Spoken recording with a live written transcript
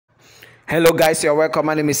Hello guys, you're welcome.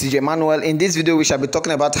 My name is CJ Manuel. In this video we shall be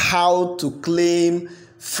talking about how to claim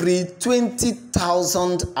free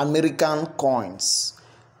 20,000 American coins.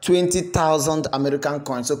 20,000 American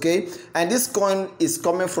coins, okay? And this coin is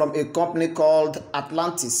coming from a company called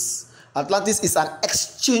Atlantis. Atlantis is an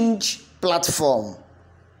exchange platform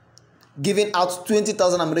giving out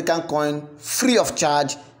 20,000 American coin free of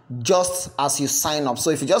charge just as you sign up. So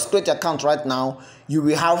if you just create your account right now, you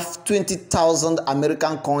will have 20,000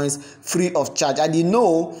 American coins free of charge. And you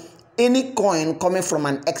know, any coin coming from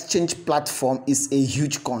an exchange platform is a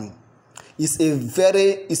huge coin. It's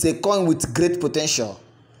a coin with great potential.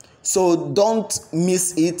 So don't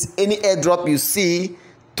miss it. Any airdrop you see,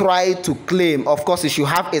 try to claim. Of course, you should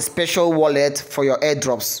have a special wallet for your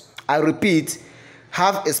airdrops. I repeat,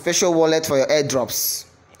 have a special wallet for your airdrops.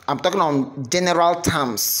 I'm talking on general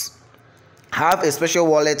terms. Have a special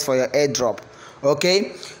wallet for your airdrop.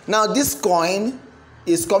 Okay, now this coin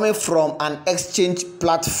is coming from an exchange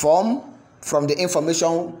platform. From the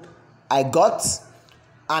information I got,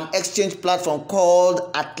 an exchange platform called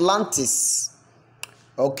Atlantis.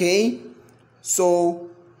 Okay, so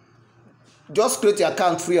just create your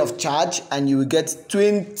account free of charge and you will get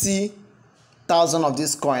 20,000 of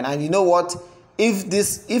this coin. And you know what,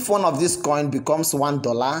 if one of this coin becomes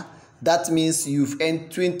 $1, that means you've earned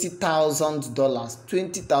 $20,000.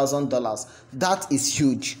 $20,000. That is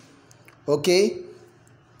huge. Okay,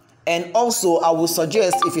 and also I would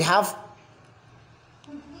suggest, if you have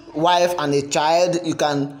wife and a child, you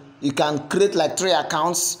can create like 3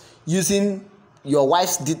 accounts using your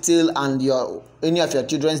wife's detail and any of your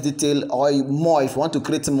children's detail, or more if you want to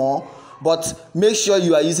create more. But make sure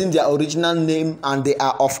you are using their original name and they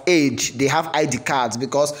are of age. They have ID cards,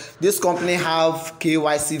 because this company have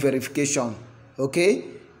KYC verification. Okay,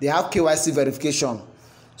 they have KYC verification.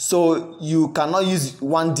 So you cannot use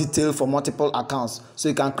one detail for multiple accounts. So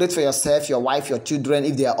you can create for yourself, your wife, your children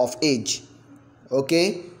if they are of age.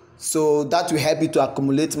 Okay, so that will help you to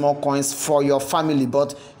accumulate more coins for your family,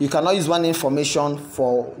 but you cannot use one information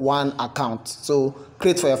for one account. So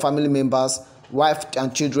create for your family members, wife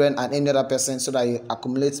and children, and any other person, so that you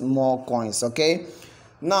accumulate more coins. Okay,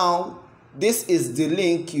 now this is the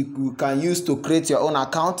link you can use to create your own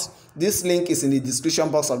account. This link is in the description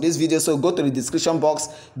box of this video, so go to the description box,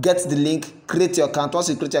 get the link, create your account. Once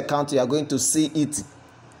you create your account, you are going to see it.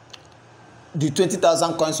 The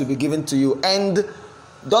 20,000 coins will be given to you. And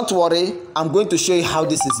don't worry, I'm going to show you how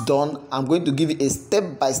this is done. I'm going to give you a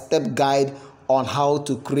step-by-step guide on how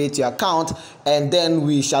to create your account, and then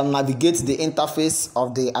we shall navigate the interface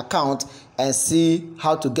of the account and see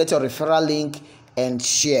how to get your referral link and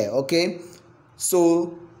share. Okay,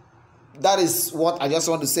 so that is what I just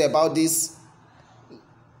want to say about this.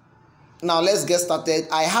 Now let's get started.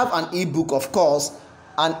 I have an ebook, of course,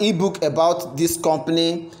 an ebook about this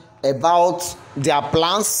company, about their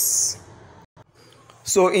plans.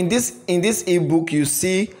 So in this ebook, you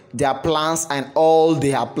see their plans and all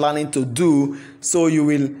they are planning to do. So you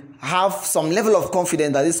will have some level of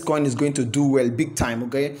confidence that this coin is going to do well, big time.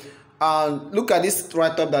 Okay, look at this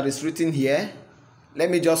write-up that is written here. Let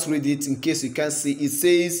me just read it in case you can't see. It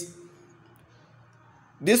says,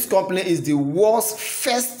 this company is the world's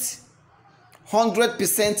first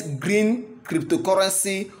 100% green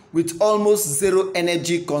cryptocurrency with almost zero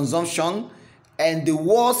energy consumption, and the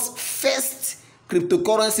world's first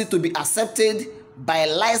cryptocurrency to be accepted by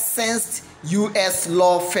licensed US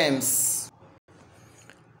law firms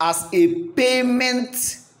as a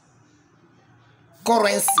payment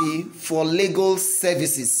currency for legal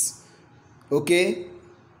services. Okay,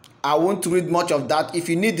 I won't read much of that. If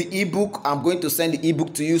you need the ebook, I'm going to send the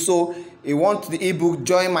ebook to you. So if you want the ebook,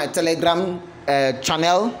 join my Telegram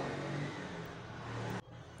channel.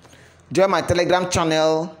 Join my Telegram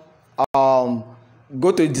channel.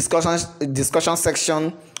 Go to the discussion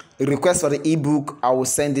section, request for the ebook. I will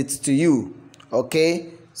send it to you.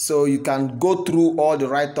 Okay, so you can go through all the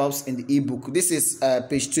write-ups in the ebook. This is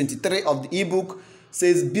page 23 of the ebook.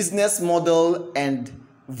 Says business model and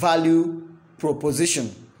value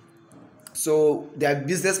proposition. So their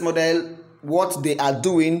business model, what they are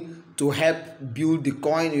doing to help build the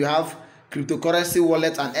coin. You have cryptocurrency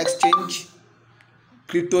wallet and exchange,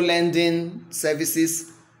 crypto lending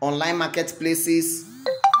services, online marketplaces,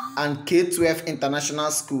 and K-12 international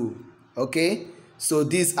school. Okay, so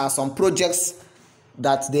these are some projects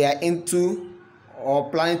that they are into or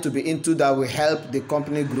planning to be into that will help the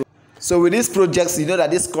company grow. So with these projects, you know that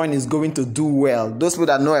this coin is going to do well. Those people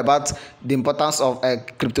that know about the importance of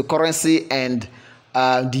cryptocurrency and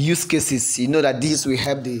the use cases, you know that this will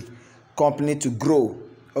help the company to grow.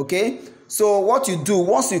 Okay, so what you do,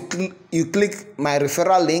 once you click my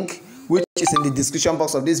referral link, which is in the description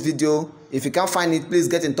box of this video. If you can't find it, please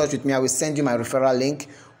get in touch with me. I will send you my referral link.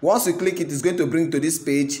 Once you click it, it's going to bring you to this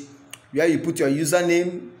page where you put your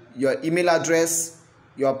username, your email address,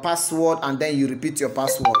 your password, and then you repeat your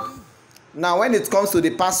password. Now when it comes to the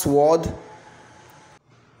password,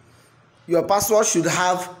 your password should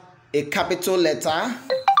have a capital letter.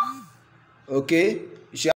 Okay,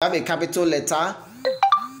 you should have a capital letter,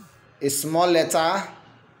 a small letter.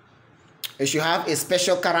 You should have a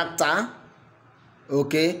special character.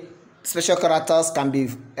 Okay, special characters can be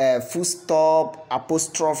full stop,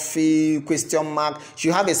 apostrophe, question mark. You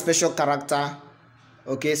should have a special character.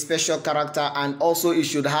 Okay, special character, and also it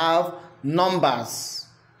should have numbers.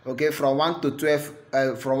 Okay, from 1 to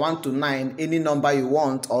 12, from 1 to 9, any number you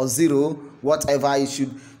want, or 0, whatever. You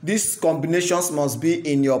should, these combinations must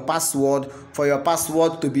be in your password for your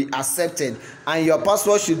password to be accepted, and your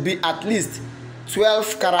password should be at least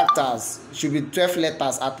 12 characters. It should be 12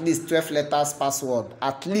 letters, at least 12 letters password,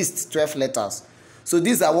 at least 12 letters. So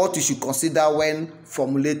these are what you should consider when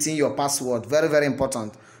formulating your password. Very, very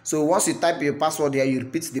important. So once you type your password here, you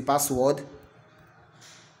repeat the password,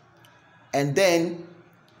 and then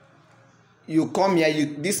you come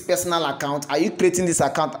here. This personal account, are you creating this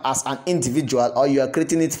account as an individual, or you are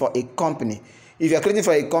creating it for a company? If you are creating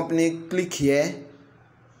for a company, click here.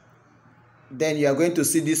 Then you are going to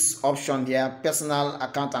see this option here, personal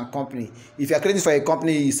account and company. If you are creating for a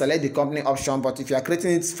company, you select the company option, but if you are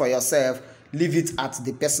creating it for yourself, leave it at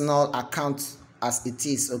the personal account as it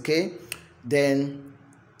is. Okay, then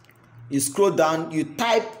you scroll down, you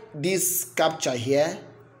type this captcha here.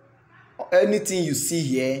 Anything you see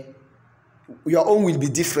here, your own will be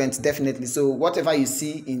different, definitely. So whatever you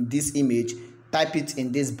see in this image, type it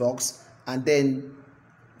in this box, and then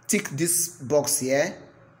tick this box here.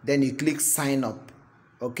 Then you click sign up.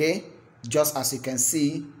 Okay, just as you can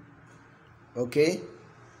see. Okay,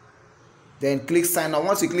 then click sign up.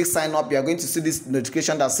 Once you click sign up, you are going to see this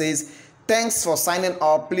notification that says, thanks for signing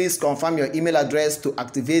up, please confirm your email address to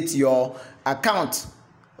activate your account.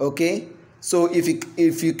 Okay, so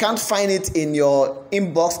if you can't find it in your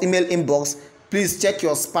inbox, email inbox, please check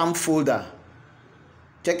your spam folder.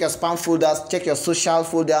 Check your spam folders, check your social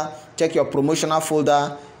folder, check your promotional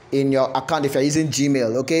folder in your account if you're using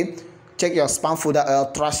Gmail. Okay, check your spam folder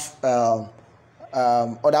or trash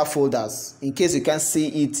other folders in case you can't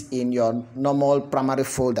see it in your normal primary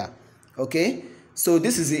folder. Okay, so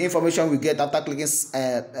this is the information we get after clicking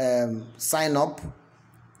sign up.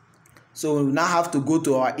 So we now have to go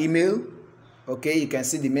to our email. Okay, you can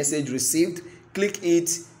see the message received. Click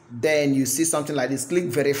it, then you see something like this. Click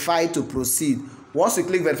verify to proceed. Once you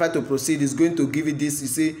click verify to proceed, it's going to give you this. You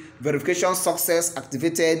see verification success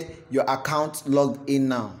activated, your account logged in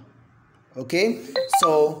now. Okay,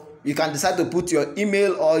 so you can decide to put your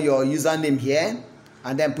email or your username here,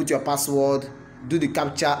 and then put your password, do the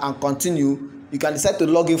captcha, and continue. You can decide to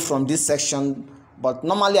log in from this section, but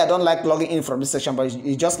normally I don't like logging in from this section, but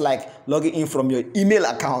it's just like logging in from your email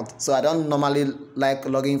account. So I don't normally like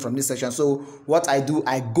logging in from this section. So what I do,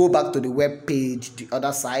 I go back to the web page, the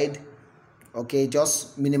other side. Okay,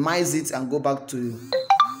 just minimize it and go back to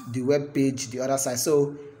the web page, the other side.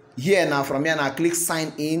 So here now, from here now, click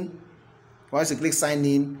sign in. Once you click sign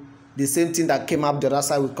in, the same thing that came up the other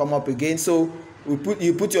side will come up again. So you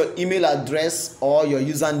put your email address or your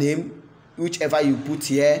username, whichever you put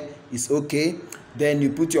here is okay. Then you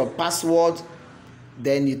put your password,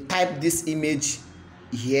 then you type this image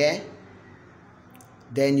here,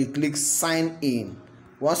 then you click sign in.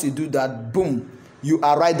 Once you do that, boom, you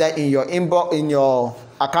are right there in your inbox, in your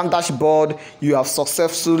account dashboard. You have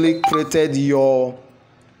successfully created your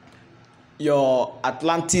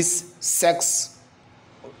Atlantis sex,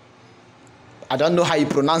 I don't know how you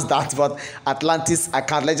pronounce that, but Atlantis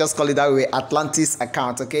account, let's just call it that way, Atlantis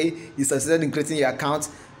account. Okay, you succeeded in creating your account.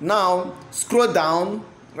 Now scroll down.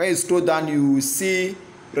 When you scroll down, you will see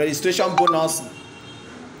registration bonus.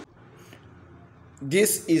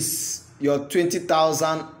 This is your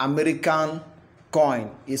 20,000 American coin.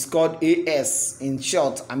 It's called AS, in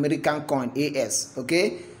short, American coin, AS.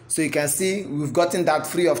 Okay, so you can see we've gotten that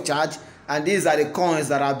free of charge, and these are the coins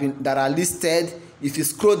that are listed. If you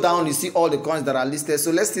scroll down, you see all the coins that are listed.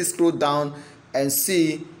 So let's still scroll down and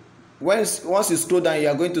see. Once you scroll down, you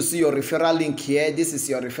are going to see your referral link here. This is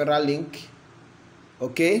your referral link.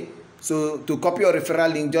 Okay, so to copy your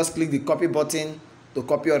referral link, just click the copy button to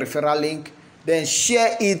copy your referral link. Then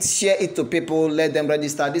share it to people, let them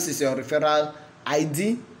register. This is your referral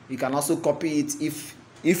ID. You can also copy it if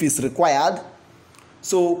it's required.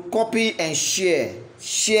 So copy and share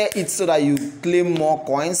it so that you claim more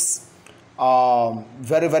coins.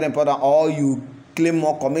 Very, very important. Or you claim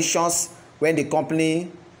more commissions when the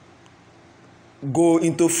company go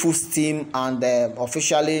into full steam and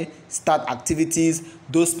officially start activities,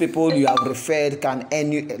 those people you have referred can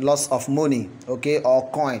earn you lots of money, okay, or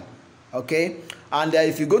coin, okay. And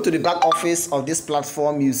if you go to the back office of this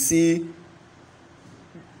platform, you see,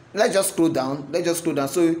 let's just scroll down.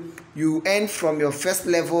 So you earn from your first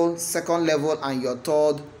level, second level, and your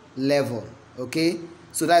third level, okay.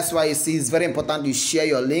 So that's why you see it's very important you share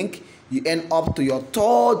your link. You earn up to your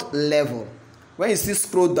third level. When you see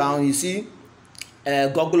scroll down, you see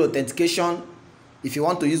Google authentication. If you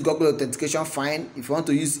want to use Google authentication, fine. If you want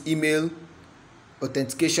to use email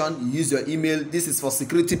authentication, you use your email. This is for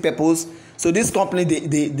security purpose. So this company,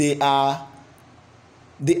 they are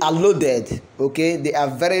loaded, okay. They are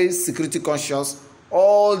very security conscious.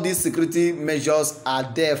 All these security measures are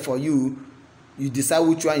there for you. You decide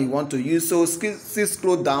which one you want to use. So still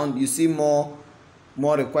scroll down, you see more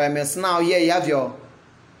requirements. Now here you have your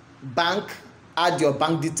bank. Add your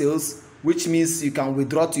bank details, which means you can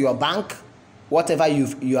withdraw to your bank. Whatever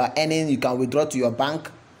you are earning, you can withdraw to your bank.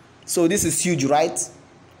 So this is huge, right?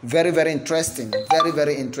 Very, very interesting. Very,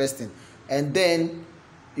 very interesting. And then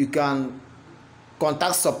you can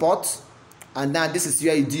contact support, and now this is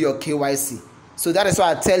where you do your KYC. So that is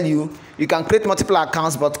why I tell you, you can create multiple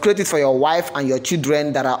accounts, but create it for your wife and your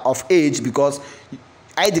children that are of age, because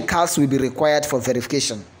ID cards will be required for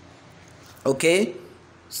verification. Okay,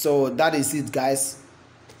 so that is it, guys.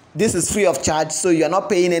 This is free of charge, so you're not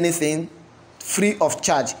paying anything. Free of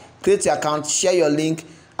charge. Create your account, share your link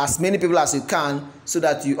as many people as you can, so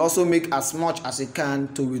that you also make as much as you can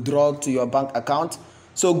to withdraw to your bank account.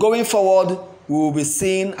 So going forward, we will be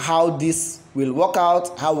seeing how this will work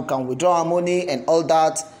out, how we can withdraw our money and all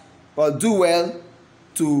that. But do well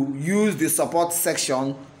to use the support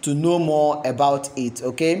section to know more about it,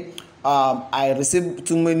 okay. I received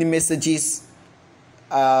too many messages.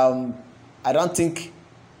 I don't think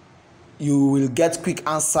you will get quick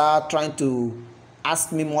answer trying to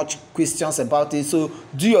ask me much questions about it. So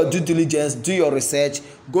do your due diligence, do your research,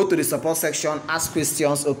 go to the support section, ask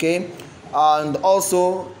questions, okay. And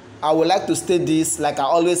also, I would like to state this, like I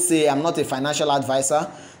always say, I'm not a financial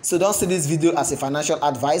advisor, so don't see this video as a financial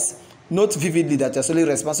advice. Note vividly that you're solely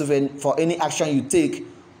responsible for any action you take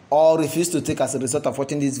or refuse to take as a result of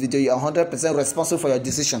watching this video. You're 100% responsible for your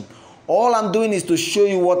decision. All I'm doing is to show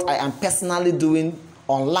you what I am personally doing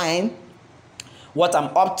online, what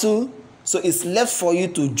I'm up to. So it's left for you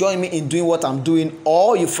to join me in doing what I'm doing,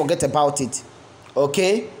 or you forget about it,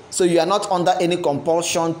 okay. So you are not under any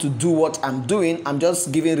compulsion to do what I'm doing. I'm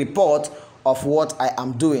just giving report of what I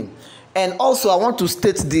am doing. And also I want to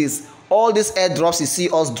state this, all these airdrops you see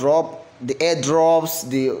us drop, the airdrops,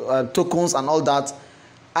 the tokens and all that,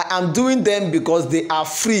 I am doing them because they are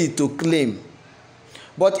free to claim.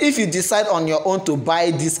 But if you decide on your own to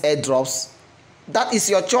buy these airdrops, that is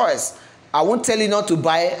your choice. I won't tell you not to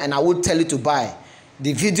buy, and I won't tell you to buy.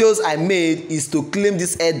 The videos I made is to claim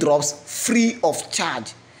these airdrops free of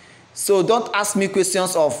charge. So don't ask me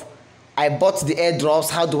questions of, I bought the airdrops,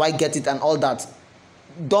 how do I get it and all that.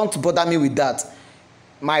 Don't bother me with that.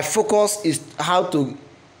 My focus is how to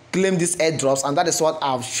claim these airdrops, and that is what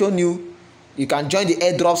I've shown you. You can join the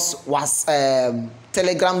airdrops was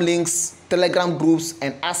Telegram links, Telegram groups,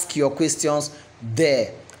 and ask your questions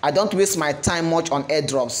there. I don't waste my time much on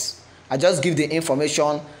airdrops. I just give the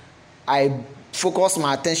information. I focus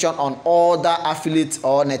my attention on other affiliate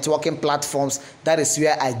or networking platforms. That is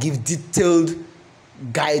where I give detailed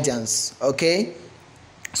guidance, okay.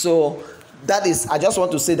 So that is, I just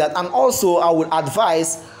want to say that. And also I would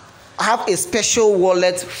advise, have a special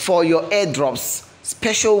wallet for your airdrops.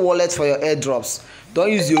 Special wallet for your airdrops.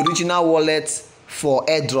 Don't use the original wallet for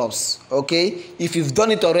airdrops, okay. If you've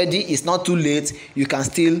done it already, it's not too late. You can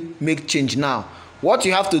still make change now. What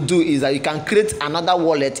you have to do is that you can create another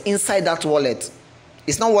wallet inside that wallet.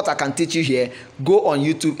 It's not what I can teach you here. Go on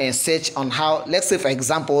YouTube and search on how, let's say for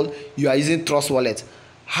example, you are using Trust Wallet,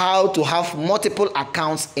 how to have multiple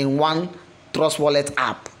accounts in one Trust Wallet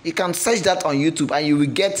app. You can search that on YouTube and you will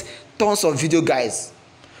get tons of video guides.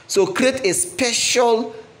 So create a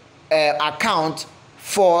special account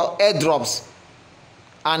for airdrops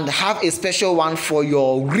and have a special one for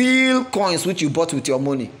your real coins which you bought with your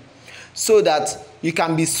money, so that you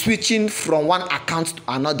can be switching from one account to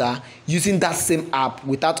another using that same app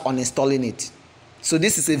without uninstalling it. So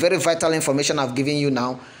this is a very vital information I've given you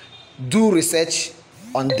now. Do research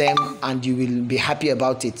on them and you will be happy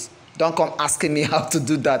about it. Don't come asking me how to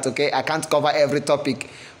do that, okay? I can't cover every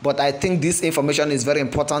topic, but I think this information is very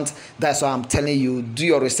important. That's why I'm telling you, do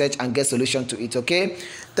your research and get solution to it, okay?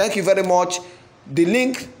 Thank you very much. The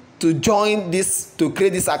link to join this, to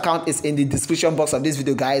create this account, is in the description box of this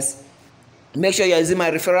video, guys. Make sure you're using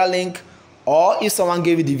my referral link or if someone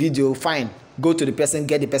gave you the video, fine, go to the person,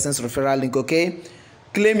 get the person's referral link. Okay,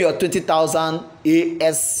 claim your 20,000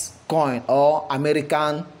 AS coin or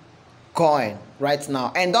American coin right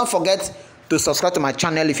now. And don't forget to subscribe to my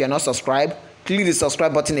channel if you're not subscribed. Click the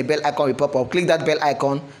subscribe button, a bell icon will pop up. Click that bell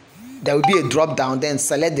icon, there will be a drop down, then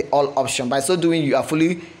select the all option. By so doing, you are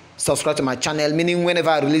fully subscribed to my channel, meaning whenever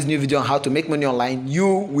I release new video on how to make money online, you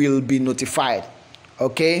will be notified.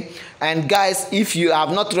 Okay, and guys, if you have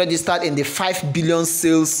not registered in the 5 billion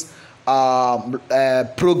sales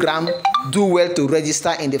program, do well to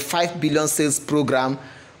register in the 5 billion sales program.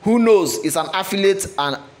 Who knows, it's an affiliate,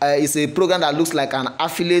 and it's a program that looks like an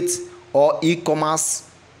affiliate or e-commerce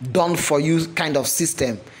done for you kind of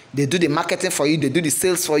system. They do the marketing for you, they do the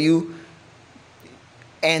sales for you,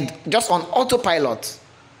 and just on autopilot.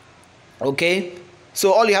 Okay,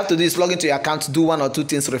 so all you have to do is log into your account, do 1 or 2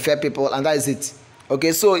 things, refer people, and that is it.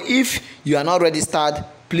 Okay, so if you are not registered,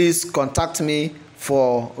 please contact me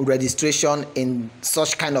for registration in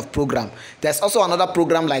such kind of program. There's also another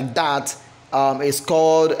program like that. It's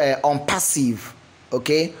called on passive.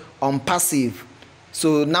 Okay, on passive.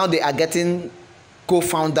 So now they are getting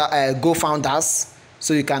go-founders,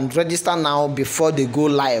 so you can register now before they go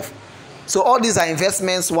live. So all these are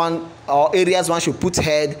investments or areas one should put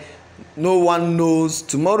head. No one knows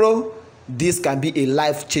tomorrow this can be a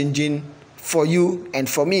life-changing for you and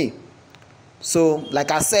for me. So like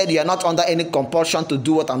I said, you are not under any compulsion to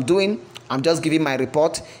do what I'm doing. I'm just giving my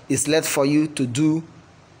report. It's left for you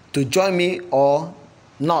to join me or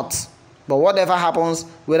not. But whatever happens,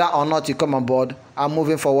 whether or not you come on board, I'm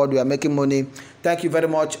moving forward. We are making money. Thank you very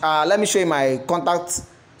much. Let me show you my contact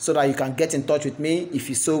so that you can get in touch with me if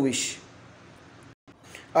you so wish.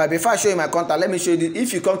 Before I show you my contact, let me show you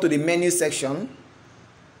if you come to the menu section.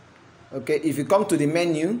 Okay, if you come to the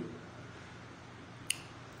menu,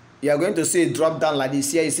 you are going to see a drop down like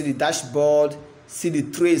this. Here you see the dashboard, see the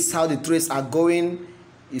trades, how the trades are going.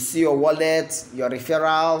 You see your wallet, your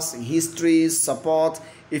referrals, histories, support.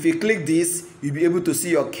 If you click this, you'll be able to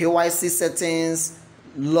see your KYC settings,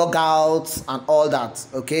 logouts, and all that.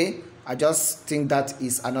 Okay, I just think that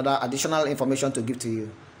is another additional information to give to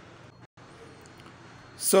you.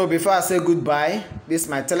 So before I say goodbye, this is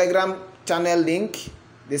my Telegram channel link.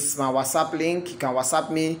 This is my WhatsApp link. You can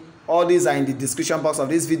WhatsApp me. All these are in the description box of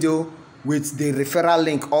this video with the referral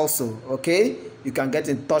link also. Okay, you can get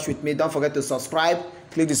in touch with me. Don't forget to subscribe.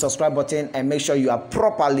 Click the subscribe button and make sure you are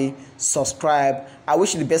properly subscribed. I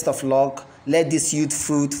wish you the best of luck. Let this yield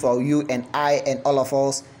fruit for you and I and all of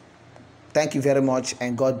us. Thank you very much,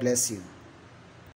 and God bless you.